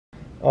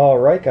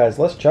Alright guys,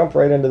 let's jump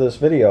right into this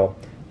video.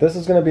 This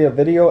is going to be a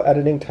video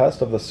editing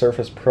test of the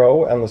Surface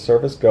Pro and the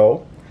Surface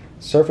Go.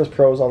 Surface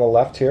Pro is on the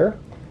left here.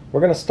 We're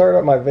going to start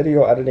up my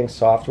video editing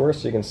software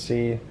so you can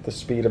see the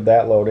speed of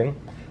that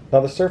loading. Now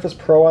the Surface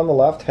Pro on the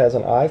left has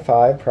an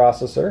i5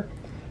 processor.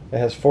 It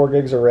has 4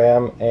 gigs of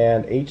RAM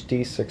and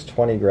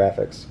HD620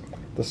 graphics.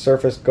 The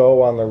Surface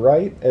Go on the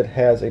right, it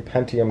has a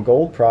Pentium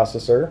Gold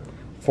processor,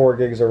 4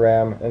 gigs of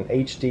RAM, and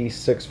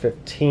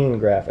HD615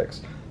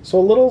 graphics. So a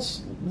little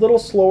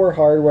slower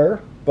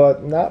hardware,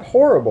 but not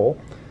horrible.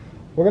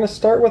 We're going to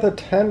start with a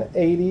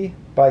 1080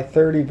 by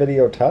 30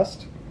 video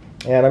test,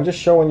 and I'm just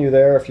showing you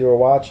there, if you were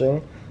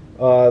watching,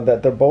 that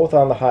they're both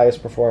on the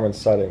highest performance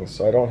settings.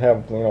 So I don't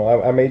have,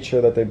 I made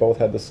sure that they both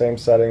had the same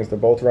settings. They're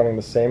both running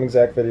the same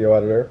exact video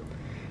editor.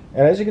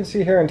 And as you can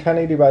see here in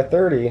 1080 by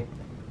 30,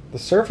 the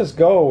Surface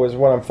Go is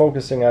what I'm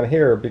focusing on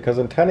here, because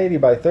in 1080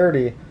 by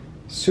 30,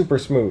 super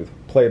smooth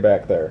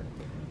playback there.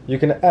 You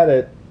can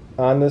edit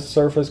on this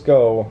Surface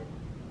Go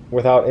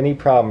without any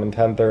problem in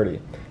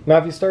 1030. Now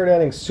if you start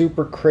adding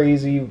super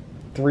crazy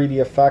 3D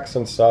effects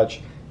and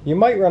such, you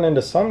might run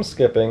into some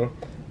skipping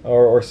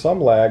or some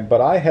lag,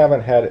 but I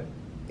haven't had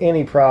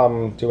any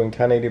problem doing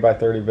 1080 by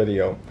 30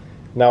 video.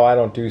 Now I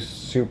don't do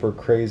super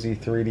crazy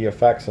 3D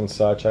effects and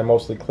such. I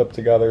mostly clip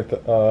together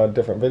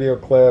different video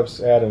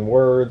clips, add in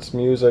words,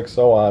 music,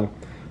 so on.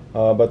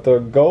 But the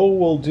Go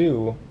will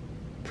do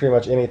pretty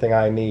much anything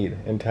I need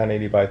in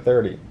 1080 by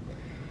 30.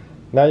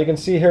 Now you can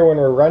see here when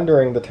we're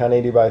rendering the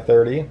 1080 by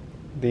 30,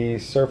 the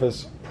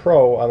Surface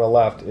Pro on the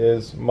left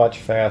is much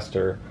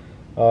faster.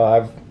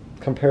 I've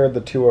compared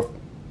the two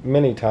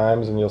many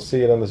times, and you'll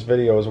see it in this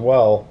video as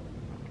well.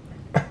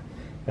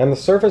 And the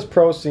Surface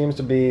Pro seems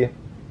to be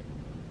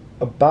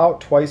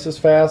about twice as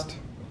fast,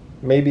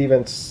 maybe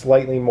even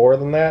slightly more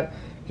than that.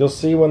 You'll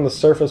see when the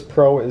Surface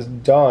Pro is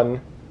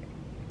done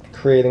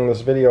creating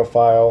this video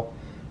file,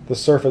 the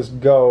Surface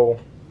Go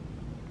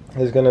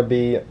is going to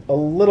be a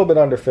little bit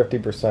under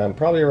 50%,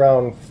 probably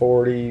around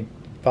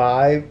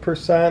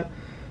 45%.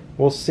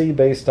 We'll see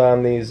based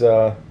on these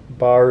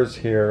bars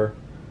here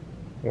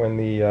when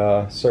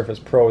the Surface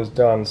Pro is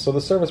done. So the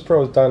Surface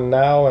Pro is done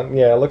now, and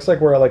yeah, it looks like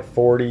we're at like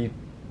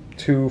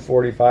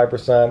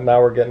 45%.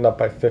 Now we're getting up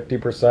by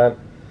 50%.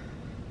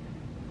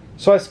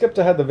 So I skipped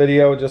ahead the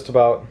video just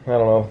about,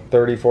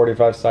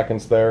 30-45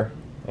 seconds there.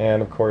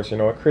 And of course,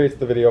 it creates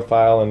the video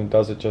file and it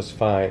does it just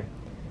fine.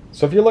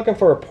 So if you're looking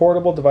for a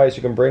portable device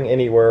you can bring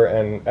anywhere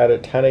and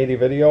edit 1080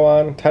 video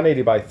on,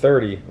 1080 by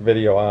 30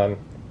 video on,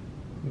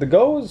 the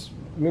Go is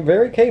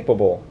very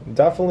capable.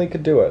 Definitely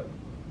could do it.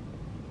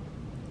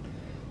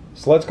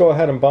 So let's go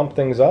ahead and bump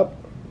things up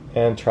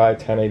and try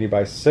 1080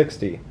 by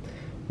 60.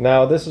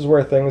 Now this is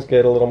where things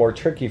get a little more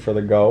tricky for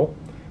the Go.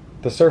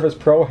 The Surface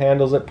Pro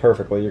handles it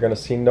perfectly. You're going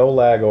to see no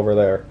lag over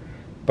there.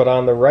 But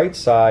on the right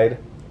side,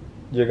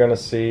 you're going to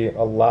see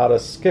a lot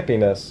of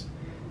skippiness.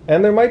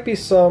 And there might be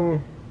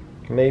some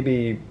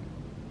maybe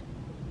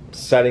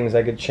settings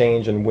I could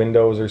change in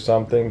Windows or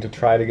something to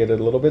try to get it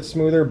a little bit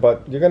smoother,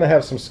 but you're going to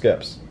have some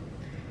skips.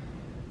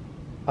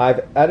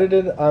 I've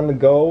edited on the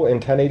Go in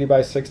 1080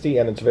 by 60,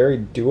 and it's very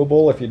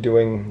doable if you're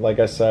doing, like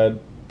I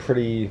said,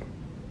 pretty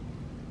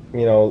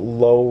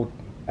low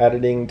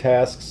editing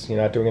tasks.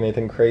 You're not doing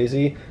anything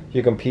crazy.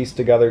 You can piece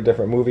together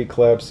different movie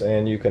clips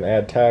and you can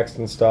add text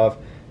and stuff,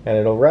 and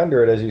it'll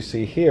render it as you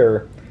see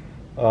here.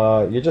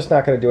 You're just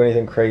not going to do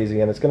anything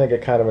crazy, and it's going to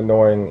get kind of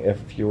annoying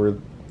if you were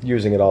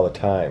using it all the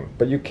time.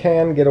 But you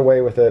can get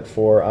away with it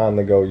for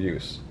on-the-go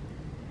use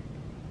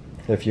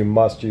if you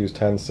must use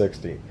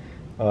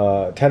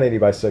 1080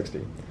 by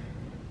 60.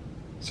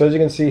 So as you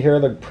can see here,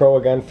 the Pro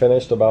again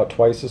finished about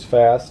twice as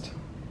fast.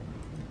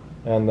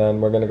 And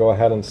then we're going to go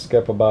ahead and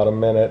skip about a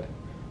minute,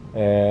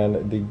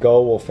 and the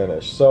Go will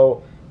finish.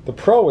 So the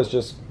Pro is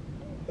just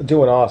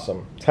doing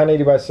awesome.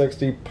 1080 by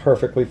 60,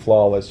 perfectly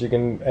flawless. You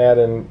can add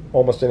in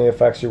almost any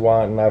effects you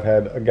want, and I've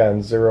had,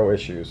 again, 0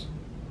 issues.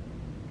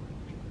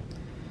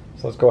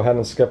 So let's go ahead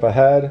and skip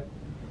ahead.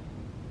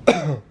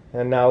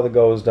 And now the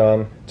Go is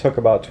done. It took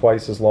about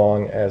twice as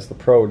long as the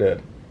Pro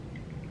did.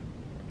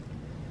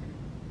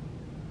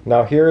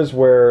 Now here's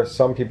where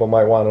some people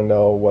might want to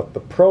know what the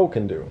Pro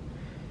can do.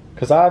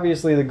 Because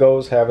obviously the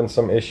Go's having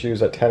some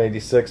issues at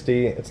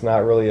 1080-60. It's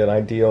not really an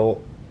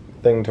ideal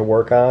thing to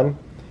work on.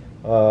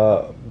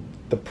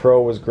 The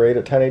Pro was great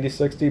at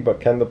 1080-60, but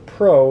can the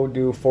Pro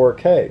do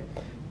 4K?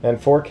 And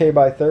 4K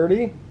by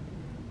 30,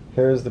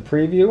 here's the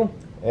preview.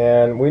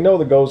 And we know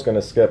the Go's going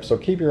to skip, so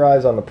keep your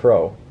eyes on the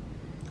Pro.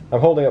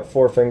 I'm holding up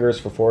 4 fingers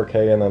for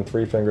 4K and then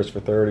 3 fingers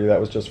for 30. That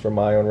was just for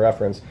my own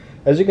reference.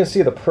 As you can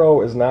see, the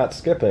Pro is not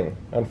skipping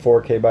on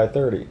 4K by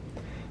 30.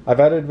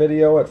 I've edited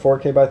video at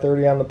 4K by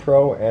 30 on the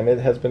Pro, and it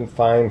has been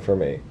fine for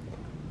me.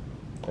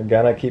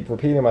 Again, I keep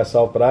repeating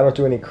myself, but I don't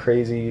do any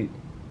crazy,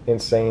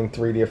 insane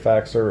 3D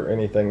effects or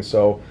anything,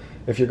 so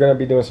if you're going to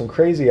be doing some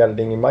crazy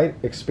editing, you might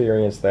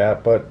experience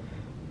that, but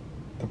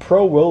the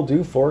Pro will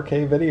do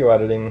 4K video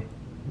editing,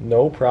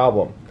 no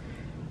problem.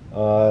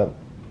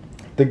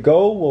 The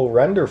Go will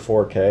render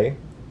 4K,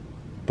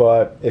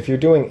 But if you're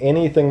doing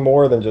anything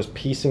more than just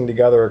piecing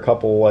together a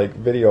couple like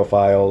video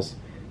files,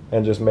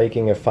 and just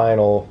making a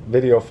final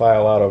video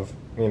file out of,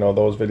 you know,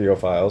 those video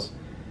files,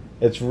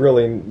 it's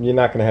really, you're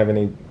not going to have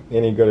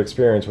any good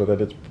experience with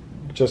it. It's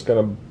just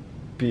going to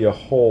be a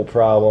whole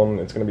problem.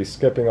 It's going to be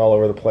skipping all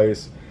over the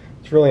place.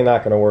 It's really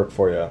not going to work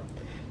for you.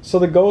 So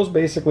the Go is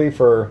basically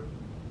for,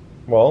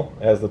 well,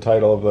 as the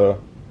title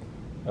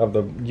of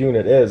the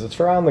unit is, it's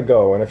for on the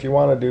go. And if you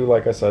want to do,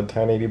 like I said,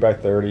 1080 by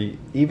 30,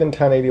 even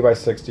 1080 by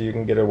 60 you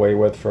can get away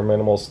with for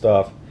minimal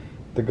stuff.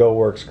 The Go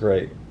works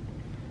great.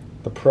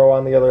 The Pro,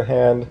 on the other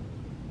hand,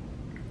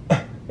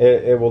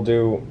 it will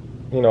do,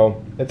 you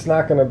know, it's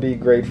not going to be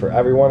great for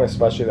everyone,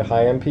 especially the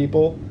high-end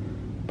people.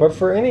 But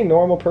for any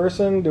normal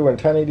person doing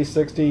 1080,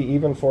 60,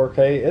 even 4K,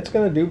 it's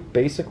going to do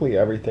basically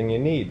everything you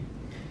need.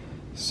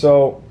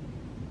 So,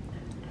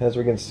 as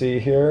we can see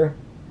here,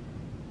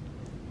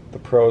 the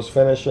Pro's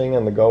finishing,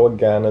 and the Go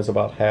again is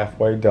about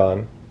halfway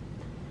done.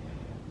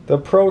 The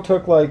Pro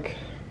took, like,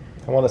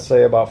 I want to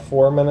say about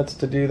 4 minutes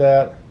to do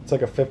that. It's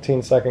like a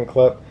 15-second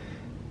clip.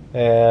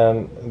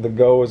 And the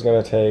Go is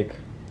going to take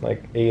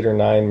like 8 or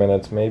 9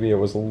 minutes. Maybe it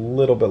was a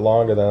little bit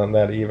longer than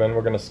that even.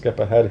 We're going to skip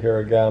ahead here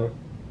again.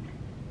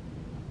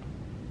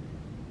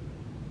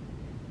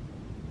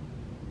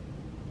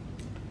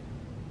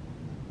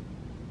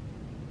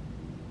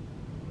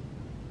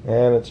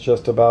 And it's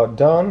just about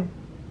done.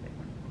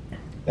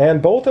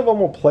 And both of them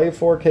will play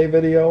 4K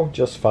video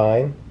just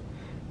fine.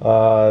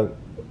 They'll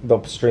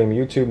stream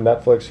YouTube,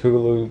 Netflix,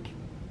 Hulu,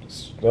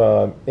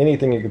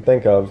 anything you can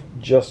think of,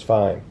 just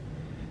fine.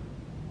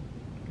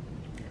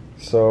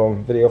 So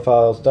video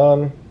file's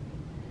done.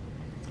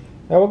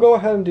 Now we'll go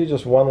ahead and do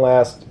just one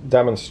last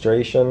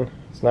demonstration.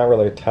 It's not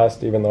really a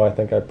test, even though I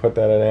think I put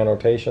that in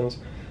annotations.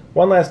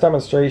 One last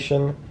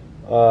demonstration,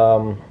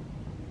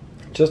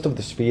 just of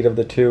the speed of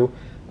the two.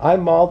 I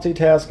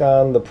multitask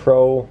on the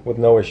Pro with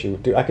no issue.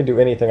 I can do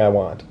anything I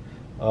want.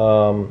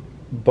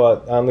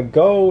 But on the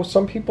Go,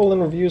 some people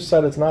in reviews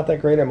said it's not that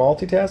great at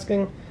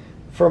multitasking.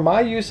 For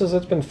my uses,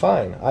 it's been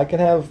fine. I can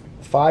have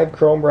 5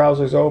 Chrome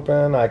browsers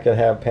open, I can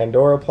have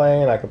Pandora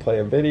playing, I can play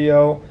a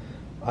video.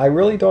 I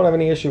really don't have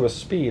any issue with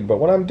speed, but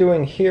what I'm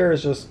doing here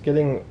is just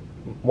getting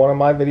one of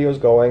my videos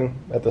going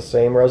at the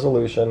same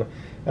resolution.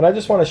 And I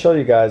just want to show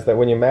you guys that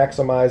when you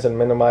maximize and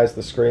minimize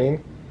the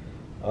screen,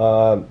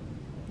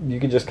 you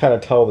can just kind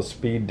of tell the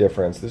speed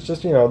difference. It's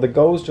just, you know, the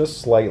Go's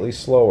just slightly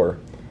slower.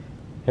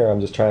 Here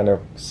I'm just trying to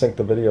sync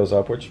the videos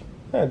up, which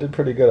I did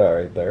pretty good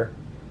right there.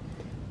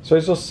 So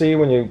as you'll see,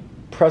 when you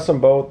press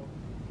them both,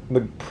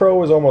 the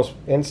Pro is almost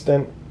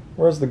instant,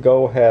 whereas the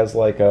Go has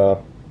like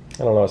a, I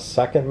don't know, a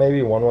second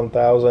maybe,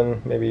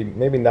 1/1000,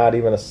 maybe not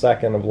even a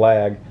second of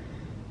lag.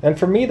 And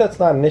for me, that's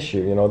not an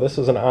issue. You know, this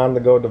is an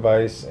on-the-go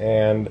device,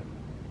 and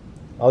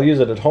I'll use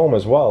it at home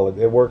as well.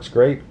 It works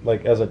great,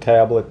 like as a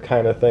tablet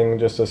kind of thing,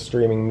 just as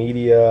streaming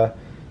media,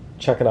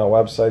 checking out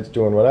websites,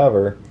 doing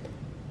whatever.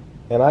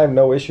 And I have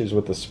no issues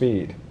with the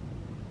speed.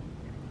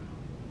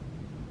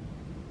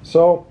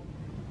 So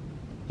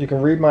you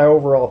can read my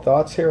overall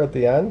thoughts here at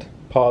the end.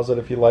 Pause it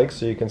if you like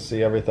so you can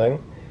see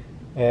everything.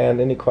 And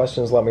any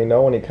questions, let me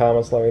know. Any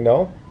comments, let me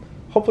know.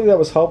 Hopefully that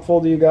was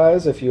helpful to you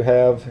guys if you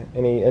have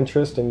any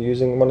interest in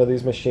using one of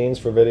these machines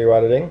for video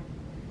editing.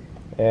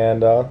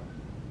 And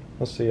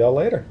we'll see y'all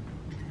later.